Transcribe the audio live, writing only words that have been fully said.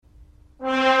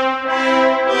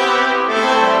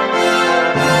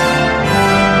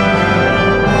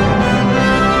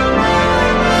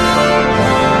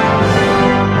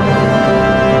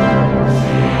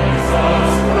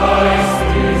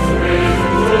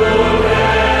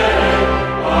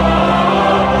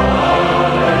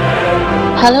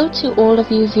Hello to all of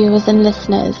you viewers and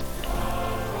listeners.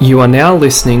 You are now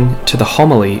listening to the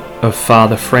homily of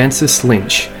Father Francis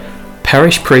Lynch,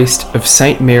 Parish Priest of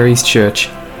St Mary's Church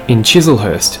in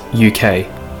Chislehurst, UK.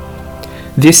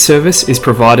 This service is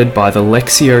provided by the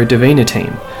Lectio Divina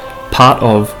team, part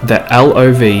of the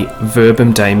LOV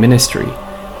Verbum Dei ministry,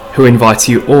 who invites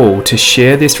you all to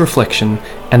share this reflection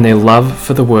and their love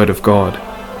for the Word of God.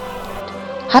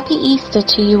 Happy Easter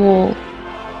to you all.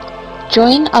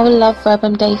 Join our Love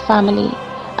Verbum Dei family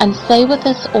and say with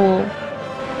us all,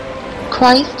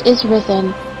 Christ is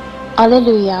risen.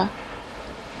 Alleluia.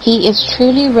 He is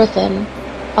truly risen.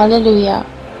 Alleluia.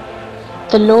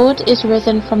 The Lord is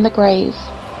risen from the grave.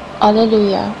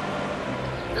 Alleluia.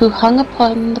 Who hung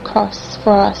upon the cross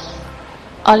for us.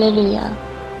 Alleluia.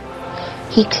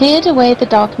 He cleared away the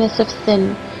darkness of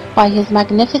sin by his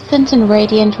magnificent and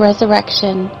radiant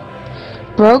resurrection,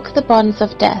 broke the bonds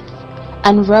of death,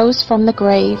 and rose from the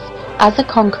grave as a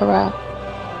conqueror.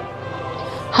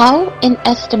 How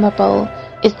inestimable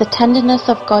is the tenderness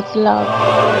of God's love.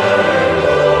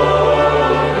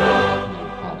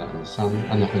 Father and the Son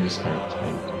and the Holy Spirit.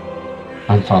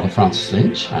 I'm Father Francis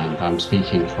Lynch, and I'm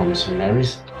speaking from St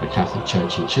Mary's, the Catholic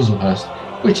Church in Chislehurst,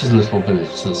 which is a little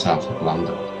village to the south of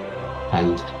London.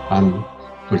 And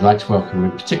we'd like to welcome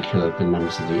in particular the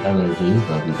members of the LOV,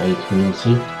 Verbum Dei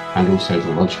community, and also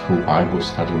the Logical Bible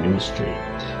Study Ministry,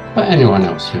 but anyone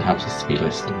else who happens to be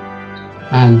listening.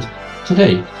 And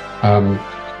today,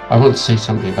 I want to say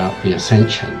something about the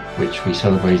Ascension, which we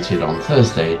celebrated on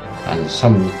Thursday, and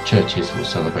some churches will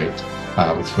celebrate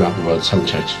throughout the world. Some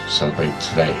churches will celebrate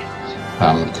today.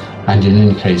 And in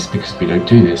any case, because we don't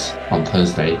do this on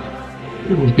Thursday,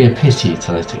 it would be a pity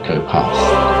to let it go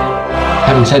past.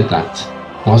 Having said that,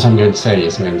 what I'm going to say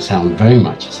is going to sound very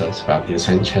much as though it's about the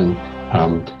Ascension,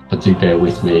 but do bear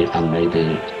with me, and maybe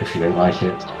if you don't like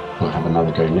it, we'll have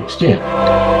another go next year.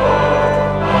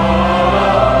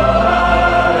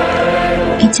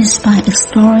 It is by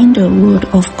exploring the Word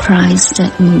of Christ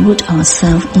that we root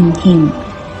ourselves in Him,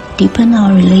 deepen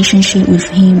our relationship with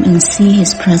Him, and see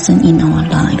His presence in our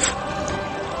life.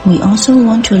 We also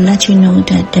want to let you know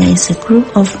that there is a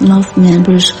group of love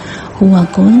members who are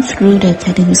going through the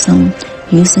catechism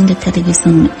using the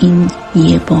catechism in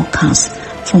ear broadcast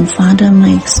from Father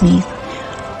Mike Smith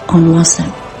on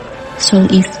WhatsApp. So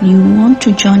if you want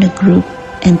to join the group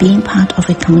and being part of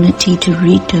a community to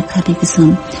read the catechism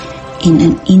in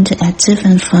an interactive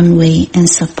and fun way and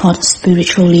support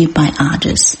spiritually by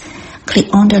others,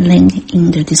 click on the link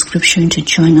in the description to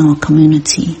join our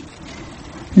community.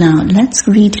 Now let's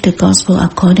read the Gospel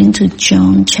according to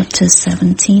John chapter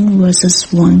 17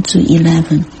 verses 1 to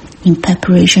 11 in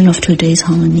preparation of today's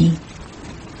homily.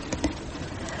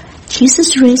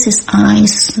 Jesus raised his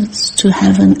eyes to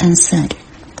heaven and said,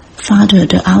 Father,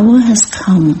 the hour has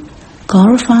come.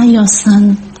 Glorify your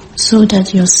Son, so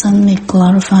that your Son may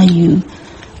glorify you,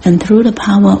 and through the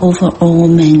power over all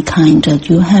mankind that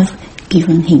you have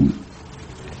given him.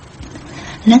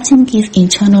 Let him give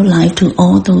eternal life to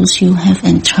all those you have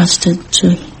entrusted to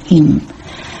him.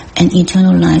 And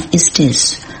eternal life is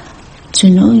this, to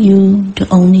know you, the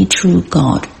only true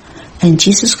God, and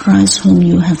Jesus Christ whom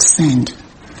you have sent.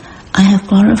 I have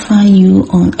glorified you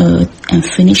on earth and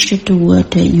finished the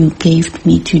work that you gave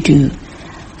me to do.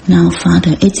 Now,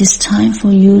 Father, it is time for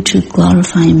you to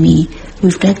glorify me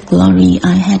with that glory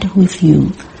I had with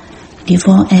you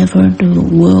before ever the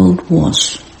world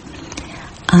was.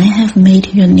 I have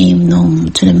made your name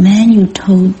known to the man you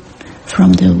told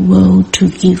from the world to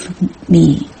give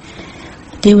me.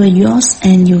 They were yours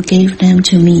and you gave them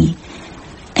to me,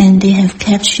 and they have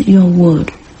kept your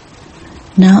word.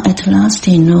 Now at last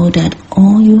they know that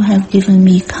all you have given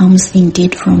me comes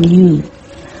indeed from you.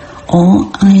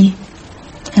 All I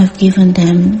have given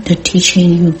them the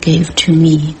teaching you gave to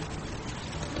me.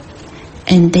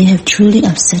 And they have truly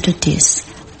accepted this,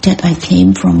 that I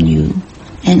came from you,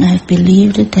 and I have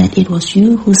believed that it was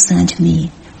you who sent me.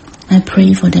 I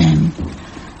pray for them.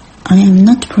 I am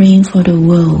not praying for the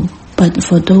world, but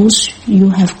for those you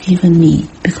have given me,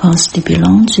 because they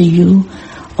belong to you.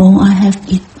 All I have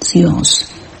is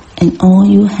yours, and all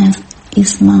you have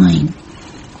is mine,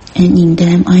 and in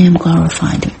them I am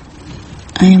glorified.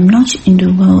 I am not in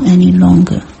the world any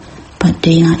longer, but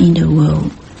they are in the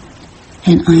world,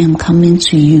 and I am coming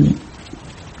to you.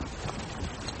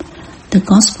 The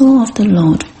Gospel of the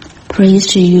Lord. Praise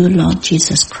to you, Lord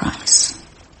Jesus Christ.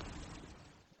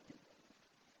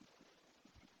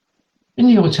 In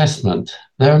the Old Testament,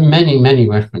 there are many, many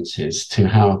references to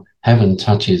how heaven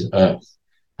touches earth.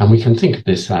 And we can think of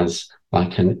this as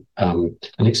like an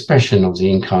expression of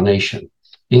the incarnation.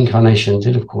 incarnation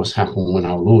did, of course, happen when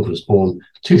our Lord was born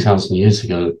 2,000 years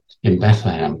ago in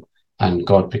Bethlehem, and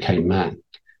God became man.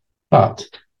 But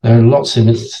there are lots of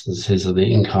instances of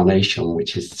the incarnation,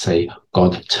 which is to say,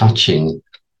 God touching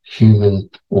human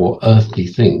or earthly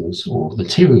things or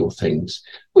material things,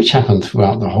 which happen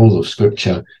throughout the whole of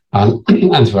Scripture and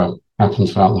happen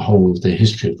throughout the whole of the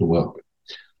history of the world.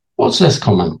 What's less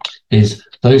common is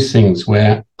those things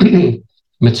where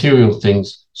material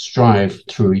things strive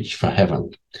to reach for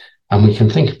heaven. And we can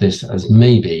think of this as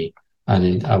maybe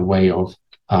a way of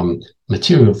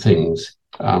material things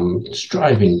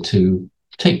striving to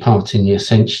take part in the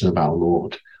ascension of our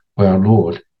Lord, where our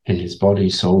Lord, in his body,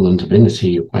 soul, and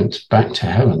divinity, went back to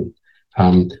heaven.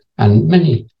 And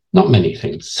not many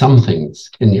things, some things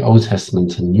in the Old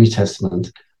Testament and New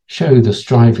Testament show the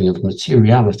striving of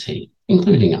materiality,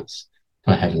 including us,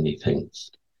 for heavenly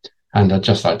things. And I'd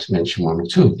just like to mention one or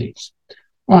two of these.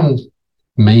 One,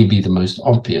 maybe the most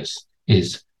obvious,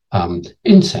 is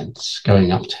incense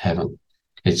going up to heaven.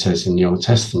 It says in the Old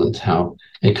Testament how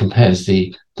it compares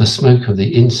the smoke of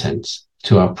the incense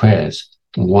to our prayers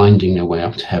winding their way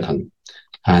up to heaven.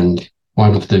 And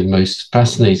one of the most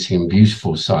fascinating and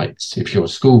beautiful sights, if you're a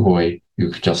schoolboy, you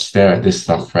could just stare at this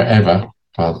stuff forever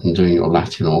rather than doing your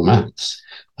Latin or maths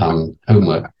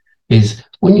homework, is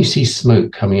when you see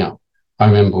smoke coming up. I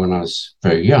remember when I was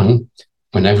very young,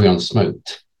 when everyone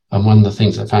smoked, and one of the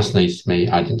things that fascinated me,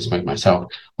 I didn't smoke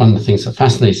myself, one of the things that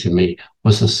fascinated me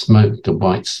was the smoke, the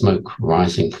white smoke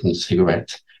rising from the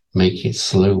cigarette, making its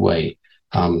slow way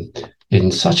in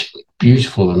such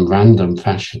beautiful and random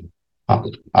fashion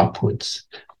upwards.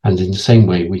 And in the same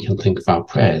way, we can think of our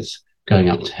prayers going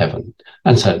up to heaven.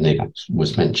 And certainly that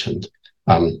was mentioned,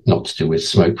 not to do with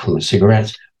smoke from a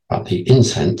cigarette, but the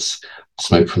incense,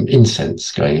 smoke from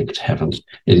incense going up to heaven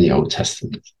in the Old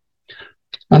Testament.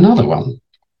 Another one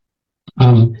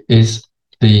is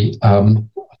the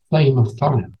flame of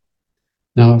fire.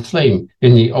 Now, a flame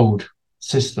in the old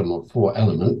system of 4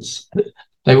 elements,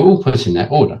 they were all put in their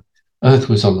order. Earth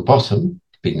was on the bottom,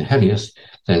 being the heaviest,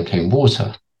 then came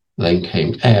water, then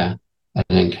came air, and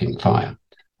then came fire.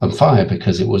 And fire,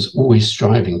 because it was always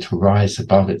striving to rise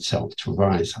above itself, to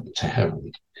rise up to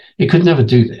heaven. It could never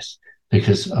do this,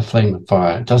 because a flame of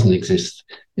fire doesn't exist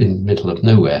in the middle of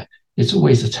nowhere. It's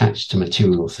always attached to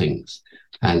material things,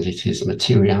 and it is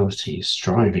materiality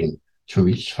striving to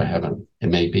reach for heaven. It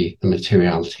may be the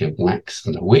materiality of wax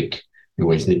and a wick. You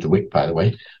always need the wick, by the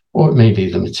way. Or it may be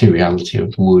the materiality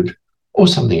of wood or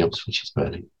something else which is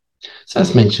burning. So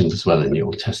that's mentioned as well in the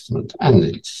Old Testament and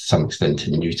to some extent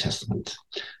in the New Testament.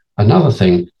 Another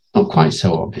thing, not quite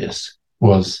so obvious,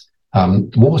 was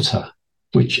water,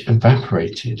 which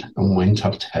evaporated and went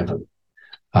up to heaven.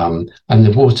 And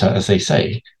the water, as they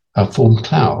say, formed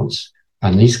clouds,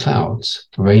 and these clouds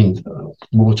rained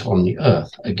water on the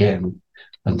earth again.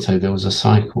 And so there was a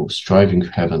cycle striving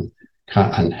for heaven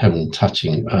and heaven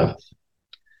touching earth.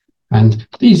 And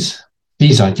these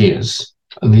ideas,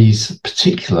 these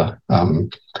particular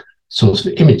sorts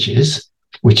of images,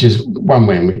 which is one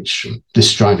way in which this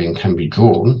striving can be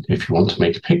drawn, if you want to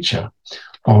make a picture,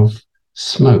 of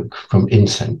smoke from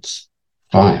incense,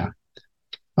 fire,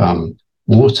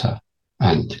 water,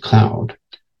 and cloud.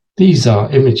 These are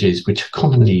images which are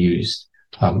commonly used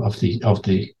of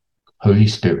the Holy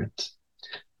Spirit.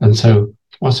 And so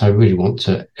what I really want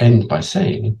to end by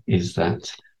saying is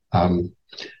that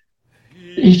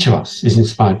each of us is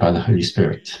inspired by the Holy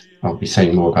Spirit. I'll be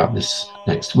saying more about this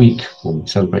next week when we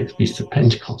celebrate the Feast of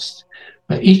Pentecost.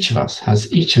 But each of us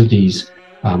has each of these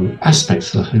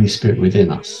aspects of the Holy Spirit within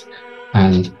us.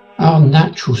 And our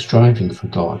natural striving for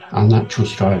God, our natural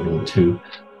striving to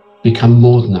become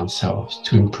more than ourselves,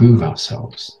 to improve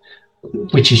ourselves,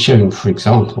 which is shown, for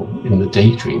example, in the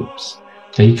daydreams.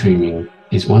 Daydreaming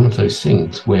is one of those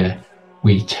things where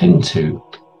we tend to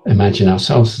imagine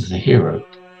ourselves as the hero,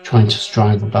 trying to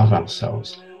strive above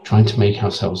ourselves, trying to make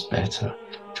ourselves better,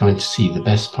 trying to see the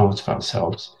best part of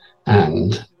ourselves.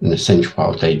 And an essential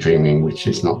part of daydreaming, which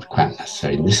is not quite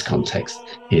necessary in this context,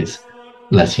 is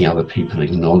letting other people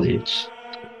acknowledge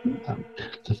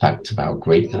the fact of our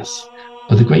greatness.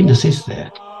 But the greatness is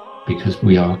there because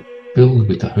we are filled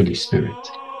with the Holy Spirit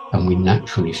and we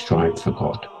naturally strive for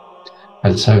God.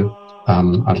 And so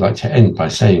I'd like to end by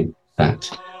saying that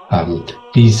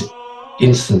these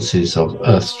instances of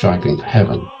earth striving for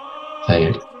heaven,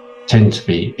 they tend to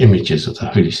be images of the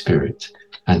Holy Spirit,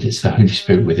 and it's the Holy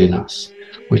Spirit within us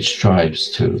which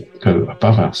strives to go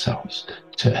above ourselves,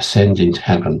 to ascend into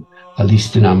heaven, at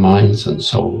least in our minds and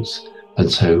souls. And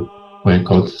so where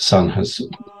God the Son has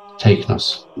taken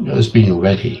us, has been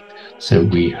already, so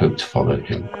we hope to follow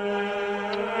him.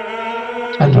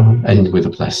 And I'll end with a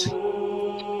blessing.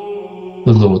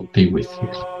 The Lord be with you.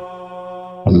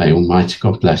 And may Almighty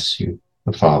God bless you,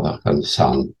 the Father and the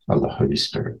Son and the Holy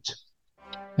Spirit.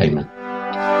 Amen.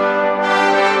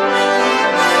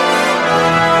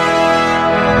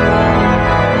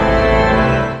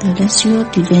 The Lectio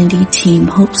Divendi team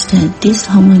hopes that this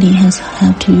homily has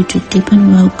helped you to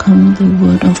deepen welcome the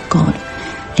Word of God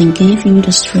and gave you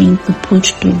the strength to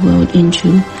put the Word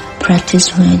into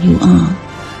practice where you are.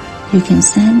 You can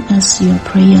send us your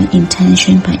prayer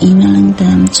intention by emailing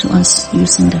them to us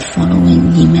using the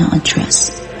following email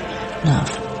address: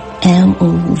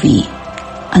 love_Divendi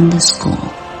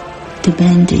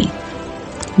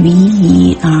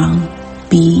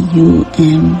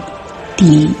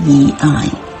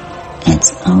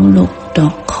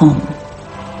verbumdei@outlook.com.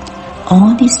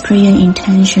 All these prayer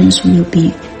intentions will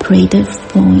be prayed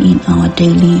for in our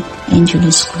daily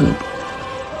Angelus group.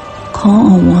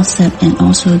 Call on WhatsApp and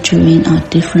also join our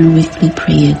different weekly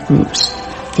prayer groups,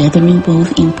 gathering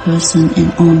both in person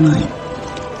and online.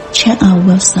 Check our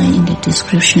website in the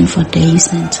description for days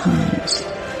and times.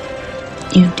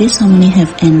 If this homily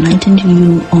have enlightened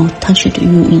you or touched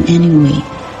you in any way,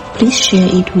 please share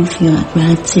it with your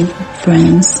relative,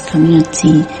 friends,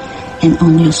 community, and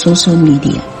on your social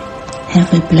media.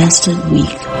 Have a blessed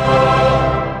week.